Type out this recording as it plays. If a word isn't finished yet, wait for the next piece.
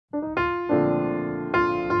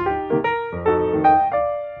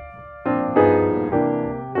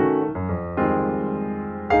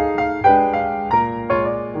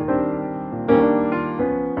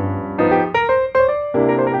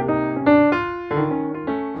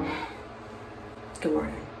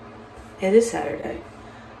It is Saturday.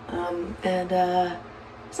 And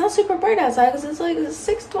it's not super bright outside because it's like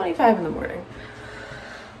 6:25 in the morning.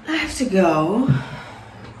 I have to go.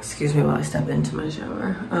 Excuse me while I step into my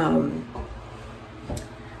shower.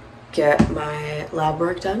 Get my lab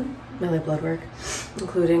work done, my lab blood work,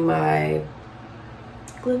 including my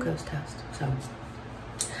glucose test. So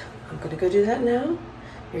I'm gonna go do that now.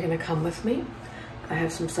 You're gonna come with me. I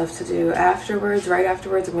have some stuff to do afterwards. Right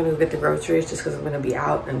afterwards, I'm gonna go get the groceries just because I'm gonna be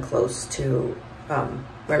out and close to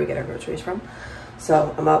where we get our groceries from.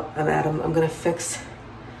 So I'm up, I'm at them. I'm gonna fix,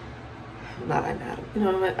 not I'm at them, you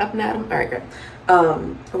know, I'm up and at them. All right, great.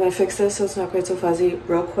 I'm gonna fix this so it's not quite so fuzzy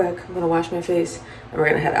real quick. I'm gonna wash my face and we're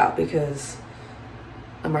gonna head out because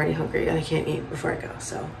I'm already hungry and I can't eat before I go.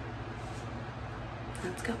 So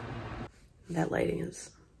let's go. That lighting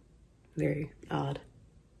is very odd.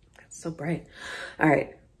 It's so bright. All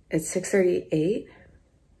right, it's 6:38,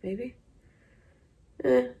 maybe?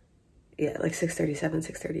 Yeah, like 6:37,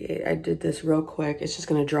 6:38. I did this real quick. It's just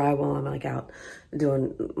gonna dry while I'm like out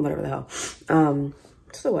doing whatever the hell.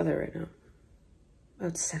 What's the weather right now? Oh,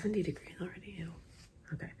 it's 70 degrees already. Ew.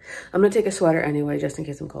 Okay, I'm gonna take a sweater anyway, just in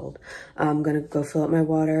case I'm cold. I'm gonna go fill up my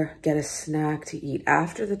water, get a snack to eat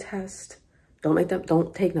after the test.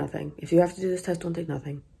 Don't take nothing. If you have to do this test, don't take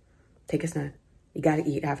nothing. Take a snack. You gotta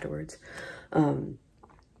eat afterwards.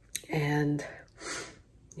 And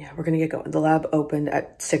yeah, we're gonna get going. The lab opened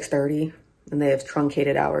at 6:30 and they have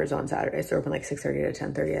truncated hours on Saturday. So they're open like 6:30 to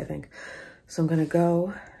 10:30, I think. So I'm gonna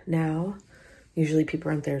go now. Usually people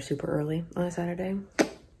aren't there super early on a Saturday.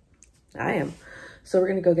 I am. So we're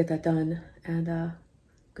gonna go get that done and gonna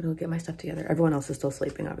go get my stuff together. Everyone else is still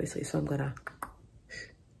sleeping, obviously. So I'm gonna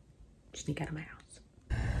sneak out of my house.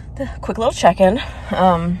 The quick little check-in.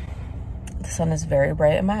 The sun is very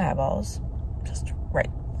bright in my eyeballs. Just right,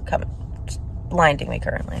 coming, just blinding me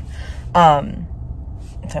currently.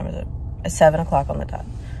 What time is it? It's 7 o'clock on the dot.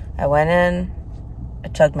 I went in, I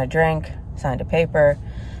chugged my drink, signed a paper,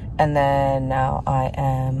 and then now I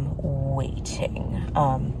am waiting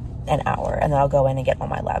an hour, and then I'll go in and get all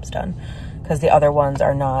my labs done because the other ones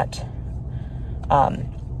are not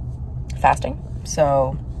fasting.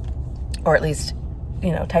 So, or at least,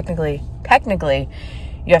 you know, technically,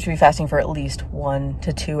 you have to be fasting for at least 1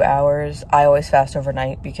 to 2 hours. I always fast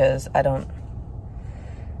overnight because I don't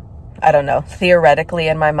know. Theoretically,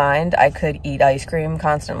 in my mind, I could eat ice cream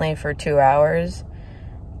constantly for 2 hours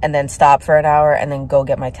and then stop for an hour and then go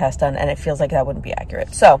get my test done. And it feels like that wouldn't be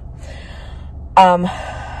accurate. So, what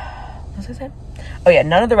was I saying? Oh yeah,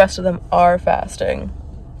 none of the rest of them are fasting.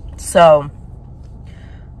 So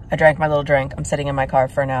I drank my little drink. I'm sitting in my car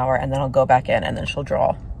for an hour and then I'll go back in and then she'll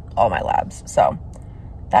draw all my labs. So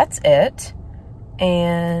that's it.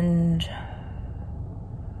 And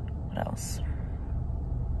what else?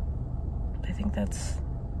 I think that's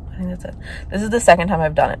it. This is the second time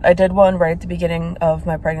I've done it. I did one right at the beginning of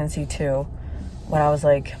my pregnancy too, when I was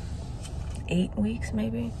like 8 weeks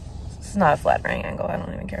maybe. This is not a flattering angle, I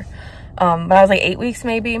don't even care. But I was like 8 weeks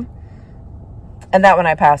maybe. And that one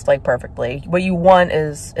I passed like perfectly. What you want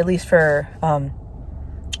is, at least for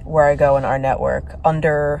where I go in our network,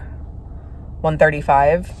 under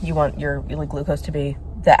 135, you want your glucose to be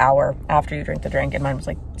the hour after you drink the drink, and mine was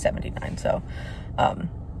like 79. So,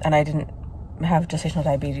 and I didn't have gestational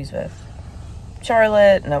diabetes with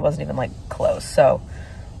Charlotte, and I wasn't even like close. So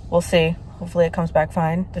we'll see. Hopefully it comes back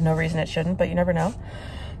fine. There's no reason it shouldn't, but you never know.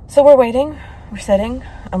 So we're waiting. We're sitting.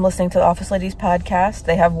 I'm listening to the Office Ladies podcast.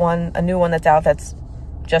 They have a new one that's out that's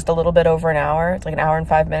just a little bit over an hour. It's like an hour and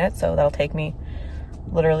 5 minutes. So that'll take me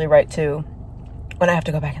literally right to when I have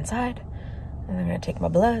to go back inside. And I'm going to take my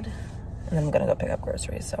blood. And then I'm going to go pick up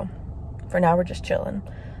groceries. So for now, we're just chilling.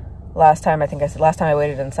 Last time I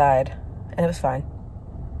waited inside and it was fine.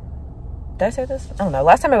 Did I say this? I don't know.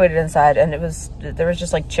 Last time I waited inside and there was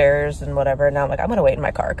just like chairs and whatever. And now I'm like, I'm going to wait in my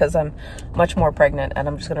car because I'm much more pregnant and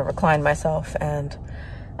I'm just going to recline myself and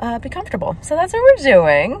be comfortable. So that's what we're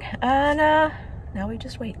doing. And now we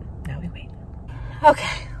just wait. Now we wait.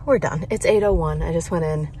 Okay, we're done. It's 8:01. I just went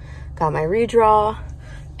in, got my redraw,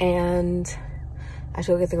 and I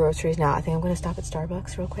should go get the groceries now. I think I'm going to stop at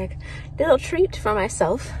Starbucks real quick. Little treat for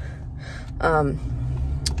myself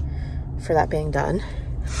for that being done.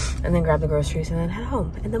 And then grab the groceries and then head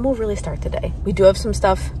home. And then we'll really start today. We do have some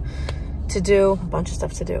stuff to do, a bunch of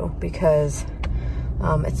stuff to do, because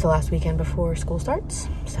it's the last weekend before school starts.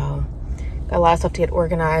 So got a lot of stuff to get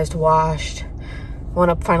organized, washed. I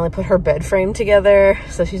want to finally put her bed frame together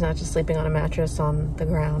so she's not just sleeping on a mattress on the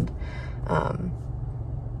ground. And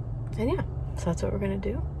yeah, so that's what we're going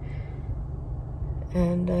to do.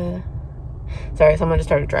 And sorry, someone just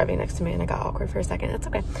started driving next to me and I got awkward for a second. It's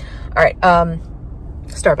okay. All right.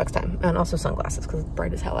 Starbucks time, and also sunglasses because it's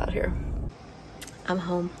bright as hell out here. I'm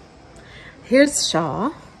home. Here's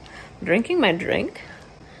Shaw drinking my drink.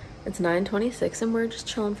 It's 9:26 and we're just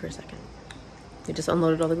chilling for a second. We just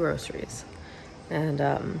unloaded all the groceries, and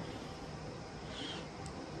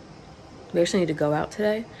we actually need to go out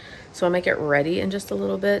today, so I might get ready in just a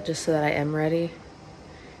little bit just so that I am ready,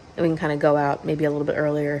 and we can kind of go out maybe a little bit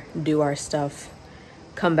earlier, do our stuff,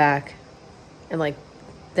 come back, and like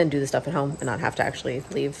then do the stuff at home and not have to actually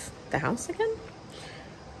leave the house again.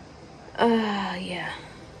 Yeah,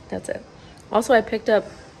 that's it. Also, I picked up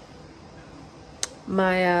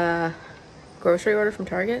my grocery order from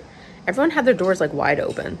Target. Everyone had their doors like wide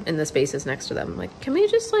open in the spaces next to them. Like, can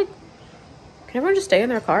everyone just stay in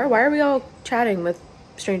their car? Why are we all chatting with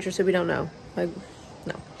strangers who we don't know? Like,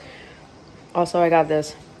 no. Also, I got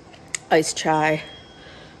this iced chai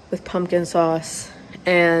with pumpkin sauce,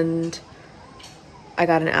 and I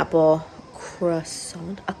got an apple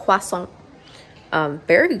croissant, a croissant.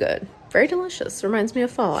 Very good, very delicious. Reminds me of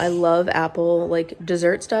fall. I love apple, like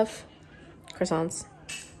dessert stuff, croissants,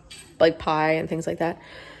 like pie and things like that.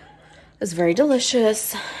 It's very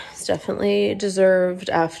delicious. It's definitely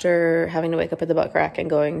deserved after having to wake up at the butt crack and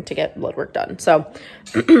going to get blood work done. So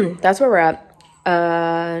that's where we're at.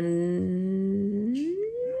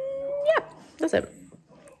 Yeah, that's it.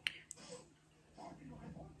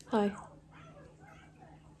 Hi.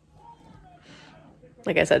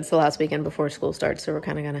 Like I said, it's the last weekend before school starts, so we're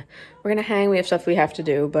gonna hang. We have stuff we have to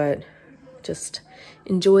do, but just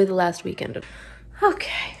enjoy the last weekend.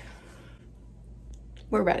 Okay,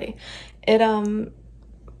 we're ready.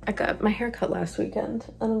 I got my hair cut last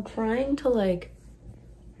weekend, and I'm trying to, like,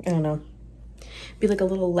 I don't know, be like a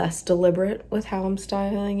little less deliberate with how I'm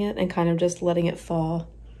styling it and kind of just letting it fall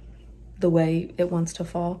the way it wants to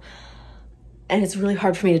fall. And it's really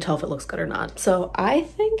hard for me to tell if it looks good or not. So I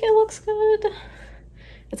think it looks good.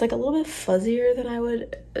 It's like a little bit fuzzier than I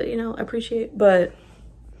would, you know, appreciate, but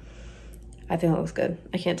I think it looks good.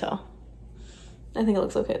 I can't tell. I think it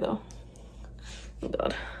looks okay though. Oh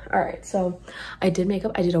God. All right, so I did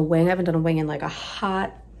makeup. I did a wing. I haven't done a wing in like a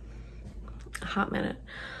hot minute.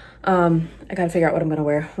 I gotta figure out what I'm gonna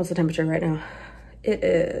wear. What's the temperature right now? It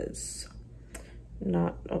is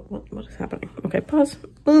not, oh, what is happening? Okay, pause.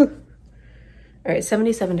 Ooh. All right,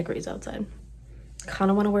 77 degrees outside.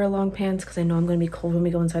 Kind of want to wear long pants because I know I'm going to be cold when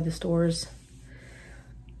we go inside the stores.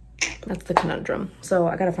 That's the conundrum. So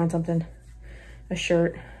I got to find something, a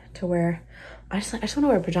shirt to wear. I just want to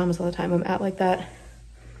wear pajamas all the time. I'm at like that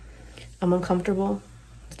I'm uncomfortable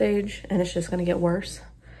stage, and it's just going to get worse.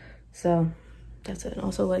 So that's it. And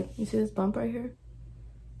also, like, you see this bump right here?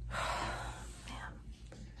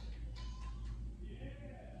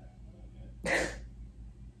 Man.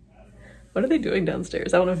 What are they doing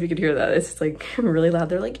downstairs? I don't know if you could hear that. It's like really loud.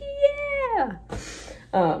 They're like, yeah.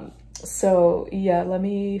 So yeah, let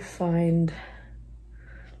me find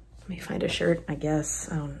a shirt, I guess.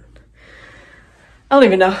 I don't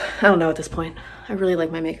even know. I don't know at this point. I really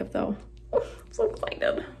like my makeup though. I'm so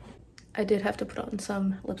excited. I did have to put on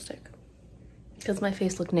some lipstick because my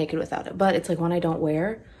face looked naked without it. But it's like one I don't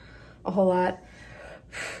wear a whole lot.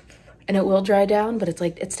 And it will dry down, but it's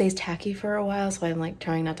like, it stays tacky for a while. So I'm like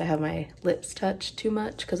trying not to have my lips touch too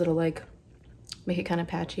much because it'll like make it kind of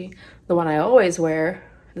patchy. The one I always wear,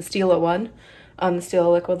 the Stila one, the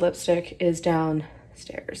Stila liquid lipstick, is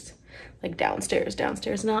downstairs. Like downstairs.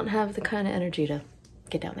 And I don't have the kind of energy to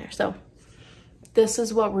get down there. So this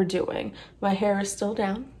is what we're doing. My hair is still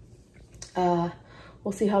down. We'll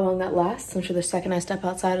see how long that lasts. I'm sure the second I step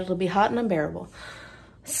outside, it'll be hot and unbearable.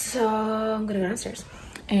 So I'm gonna go downstairs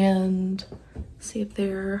and see if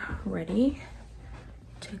they're ready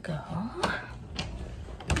to go.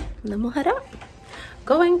 And then we'll head out.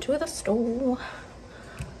 Going to the store.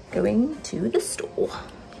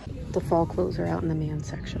 The fall clothes are out in the man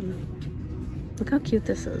section. Look how cute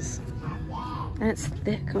this is. And it's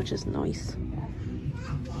thick, which is nice.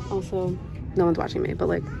 Also, no one's watching me, but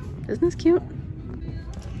like, isn't this cute?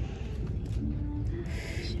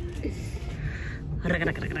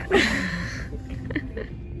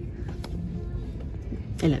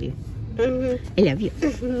 I love you. I love you.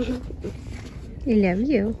 I love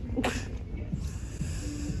you.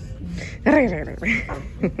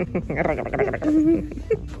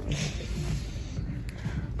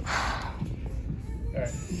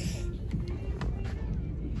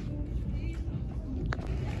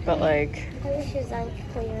 But like,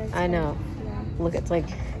 I know. Look, it's like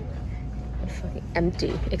fucking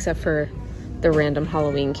empty, except for the random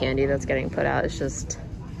Halloween candy that's getting put out. It's just,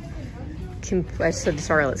 I said to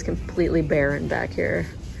Sarah, it's completely barren back here,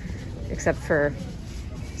 except for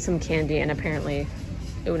some candy and apparently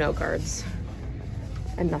Uno cards.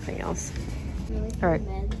 and nothing else. Really All right.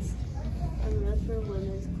 Men's and really for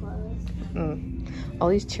women's clothes. All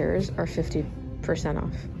these chairs are 50%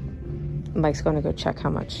 off. Mike's going to go check how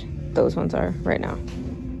much those ones are right now.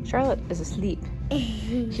 Charlotte is asleep.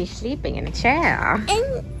 She's sleeping in a chair.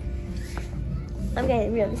 I'm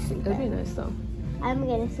getting really sleepy. That'd be nice though. I'm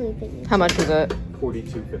gonna sleep in How much was it?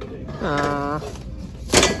 $42.50.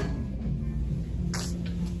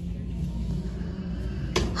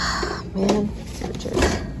 Man, stupid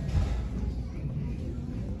chairs.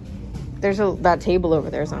 There's that table over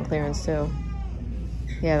there is on clearance too.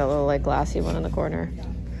 Yeah, that little like glassy one in the corner.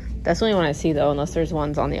 That's the only one I see though, unless there's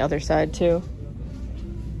ones on the other side too.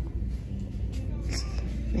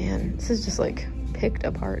 Man, this is just like picked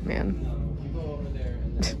apart, man.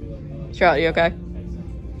 Charlotte, you okay?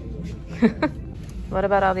 What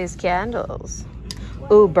about all these candles?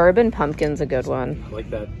 Ooh, bourbon pumpkin's a good one. I like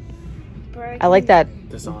that I like that.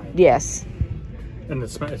 design. Yes. And it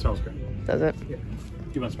smells great. Does it? Yeah. Do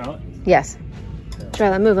you want to smell it? Yes.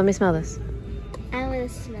 Charlotte, move. Let me smell this. I want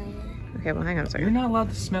to smell it. Okay, well, hang on a You're second. not allowed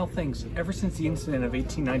to smell things ever since the incident of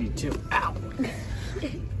 1892. Ow!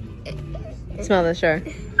 Smell this, sure.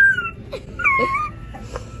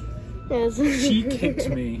 She kicked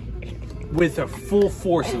me with the full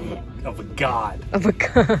force of a god. Of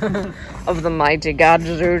a of the mighty god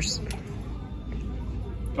Zeus.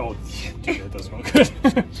 Oh, dude, that does smell good.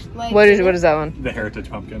 Like, What is that one? The heritage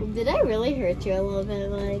pumpkin. Did I really hurt you a little bit?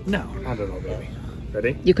 Like, No, not at all, baby.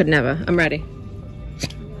 Ready? You could never. I'm ready.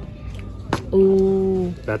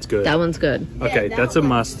 Ooh, That's good. that one's good. Okay, that that's a one.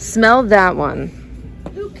 must. Smell that one.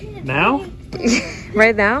 who can Now?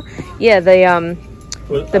 Right now? Yeah, the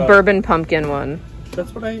bourbon pumpkin one.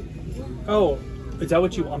 That's what I... Oh, is that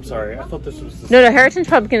what you... I'm sorry. I thought this was... No, heritage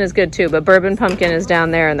pumpkin is good too, but bourbon pumpkin is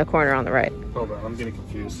down there in the corner on the right. Hold on, I'm getting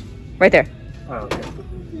confused. Right there. Oh, okay.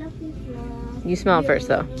 You smell it first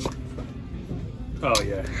though. Oh,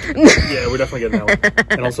 yeah. Yeah, we're definitely getting that one.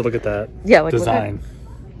 And also look at that Yeah, like design.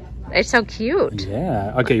 It's so cute.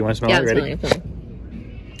 Yeah. Okay, you want to smell Yeah, it? it's Ready? really fun.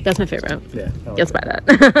 That's my favorite. Yeah. I like Let's that.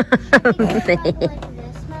 buy that. like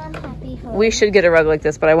this one? Happy home. We should get a rug like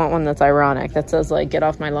this, but I want one that's ironic. That says like "Get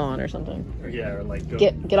off my lawn" or something. Or, yeah, or like go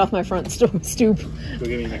Get off my front stoop. give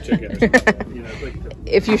me McChicken or something. You know, like,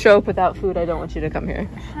 If you show up without food, I don't want you to come here.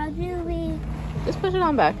 How do we? Just push it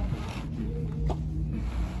on back.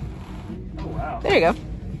 oh, wow. There you go.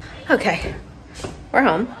 Okay, we're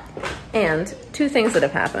home, and two things that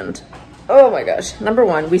have happened. Oh my gosh. Number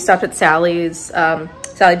one, we stopped at Sally's,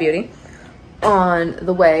 Sally Beauty on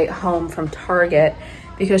the way home from Target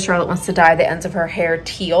because Charlotte wants to dye the ends of her hair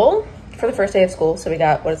teal for the first day of school. So we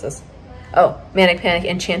got, what is this? Oh, Manic Panic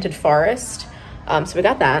Enchanted Forest. So we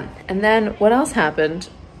got that. And then what else happened?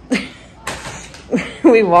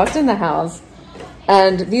 We walked in the house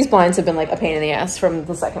and these blinds have been like a pain in the ass from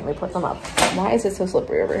the second we put them up. Why is it so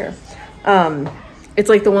slippery over here? It's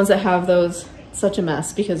like the ones that have those, such a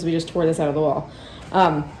mess because we just tore this out of the wall.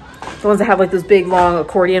 The ones that have like those big long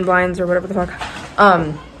accordion blinds or whatever the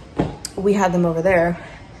fuck. We had them over there.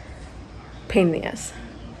 Pain in the ass.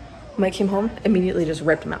 Mike came home, immediately just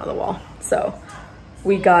ripped them out of the wall. So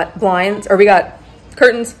we got blinds, or we got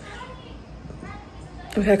curtains.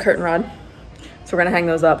 We got a curtain rod. So we're gonna hang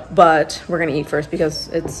those up, but we're gonna eat first because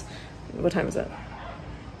it's, what time is it?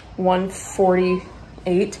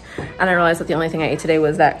 1:48. And I realized that the only thing I ate today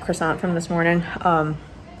was that croissant from this morning. And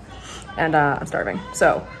I'm starving.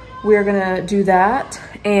 So we're gonna do that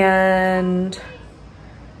and,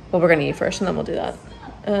 well, we're gonna eat first and then we'll do that.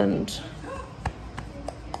 And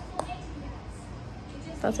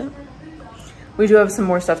that's it. We do have some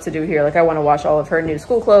more stuff to do here. Like I wanna wash all of her new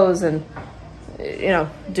school clothes and, you know,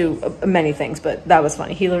 do many things, but that was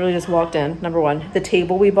funny. He literally just walked in. Number one, the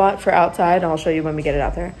table we bought for outside, and I'll show you when we get it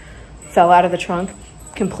out there, fell out of the trunk,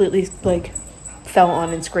 completely like fell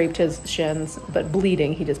on and scraped his shins, but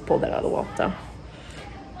bleeding. He just pulled that out of the wall. So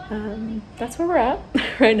that's where we're at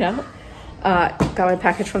right now. Got my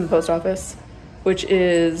package from the post office, which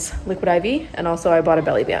is Liquid IV, and also I bought a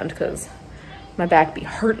belly band because my back be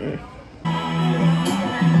hurting.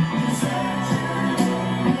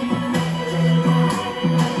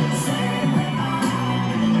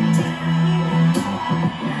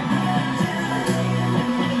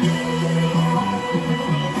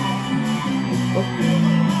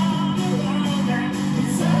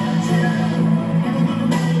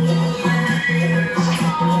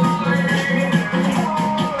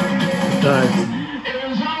 It's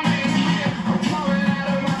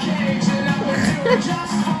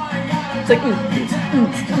like,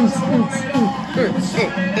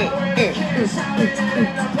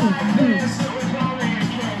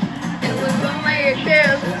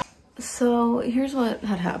 So here's what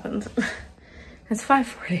had happened. It's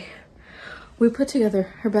 5:40. We put together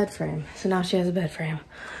her bed frame. So now she has a bed frame.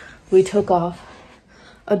 We took off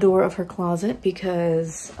a door of her closet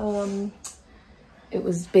because it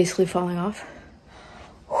was basically falling off.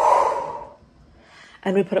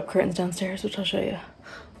 And we put up curtains downstairs, which I'll show you.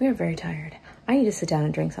 We are very tired. I need to sit down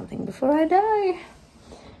and drink something before I die.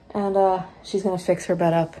 And she's gonna fix her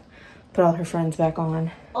bed up, put all her friends back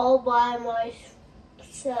on. All by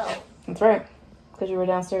myself. That's right, because you were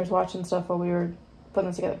downstairs watching stuff while we were putting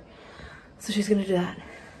this together. So she's gonna do that.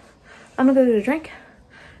 I'm gonna go get a drink,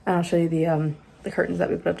 and I'll show you the curtains that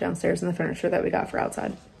we put up downstairs and the furniture that we got for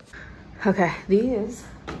outside. Okay, these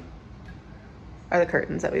are the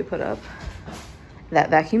curtains that we put up. That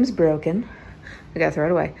vacuum's broken. We gotta throw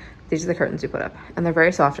it away. These are the curtains we put up, and they're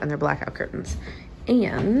very soft, and they're blackout curtains.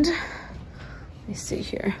 And let me see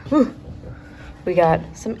here. Whew. We got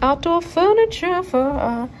some outdoor furniture for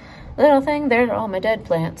a little thing. There's all my dead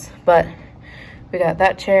plants, but we got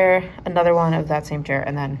that chair, another one of that same chair,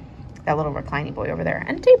 and then that little reclining boy over there,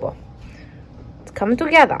 and a table. It's coming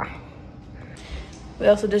together. We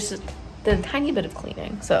also just did a tiny bit of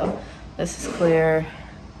cleaning. So this is clear.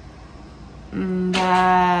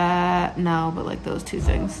 That, no, but like those two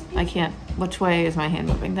things. I can't, which way is my hand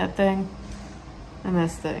moving? That thing and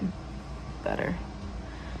this thing. Better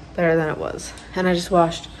than it was. And I just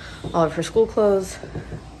washed all of her school clothes.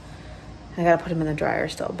 I gotta put them in the dryer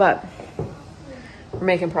still, but we're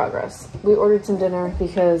making progress. We ordered some dinner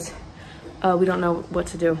because we don't know what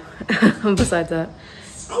to do besides that.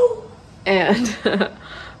 And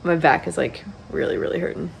my back is like really, really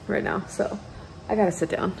hurting right now. So I gotta sit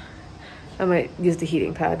down. I might use the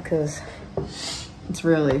heating pad because it's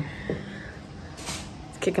really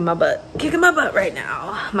kicking my butt right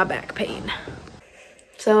now. My back pain.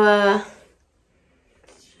 So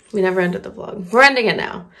we never ended the vlog. We're ending it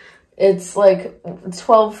now. It's like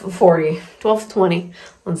 12:40, 12:20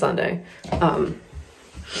 on Sunday.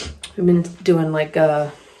 We've been doing like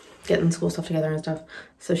getting school stuff together and stuff.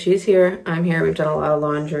 So she's here, I'm here. We've done a lot of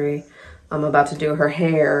laundry. I'm about to do her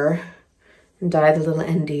hair and dye the little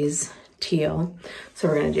endies teal. So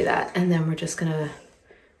we're gonna do that, and then we're just gonna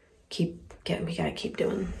we gotta keep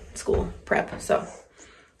doing school prep. So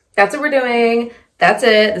that's what we're doing. That's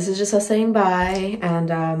it. This is just us saying bye, and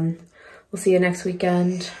we'll see you next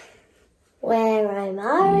weekend. Where I'm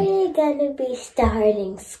already gonna be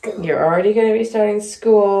starting school. You're already gonna be starting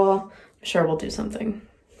school. I'm sure we'll do something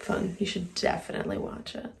fun. You should definitely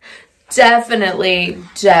watch it. Definitely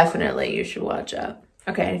you should watch it.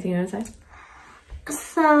 Okay, anything you wanna say?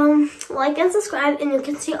 So, like and subscribe, and you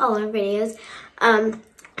can see all our videos.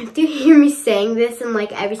 If you hear me saying this in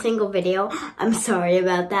like every single video, I'm sorry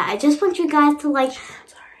about that. I just want you guys to like. I'm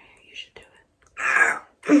sorry. You should do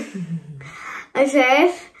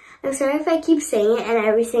it. I'm sorry if I keep saying it in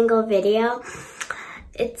every single video.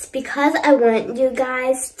 It's because I want you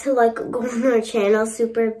guys to like go on our channel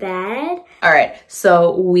super bad. All right,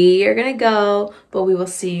 so we are gonna go, but we will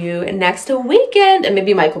see you next weekend, and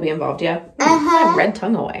maybe Mike will be involved. Yeah. Red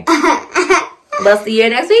tongue away. We'll see you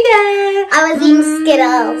next weekend. I was eating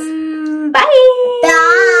Skittles. Bye. Bye.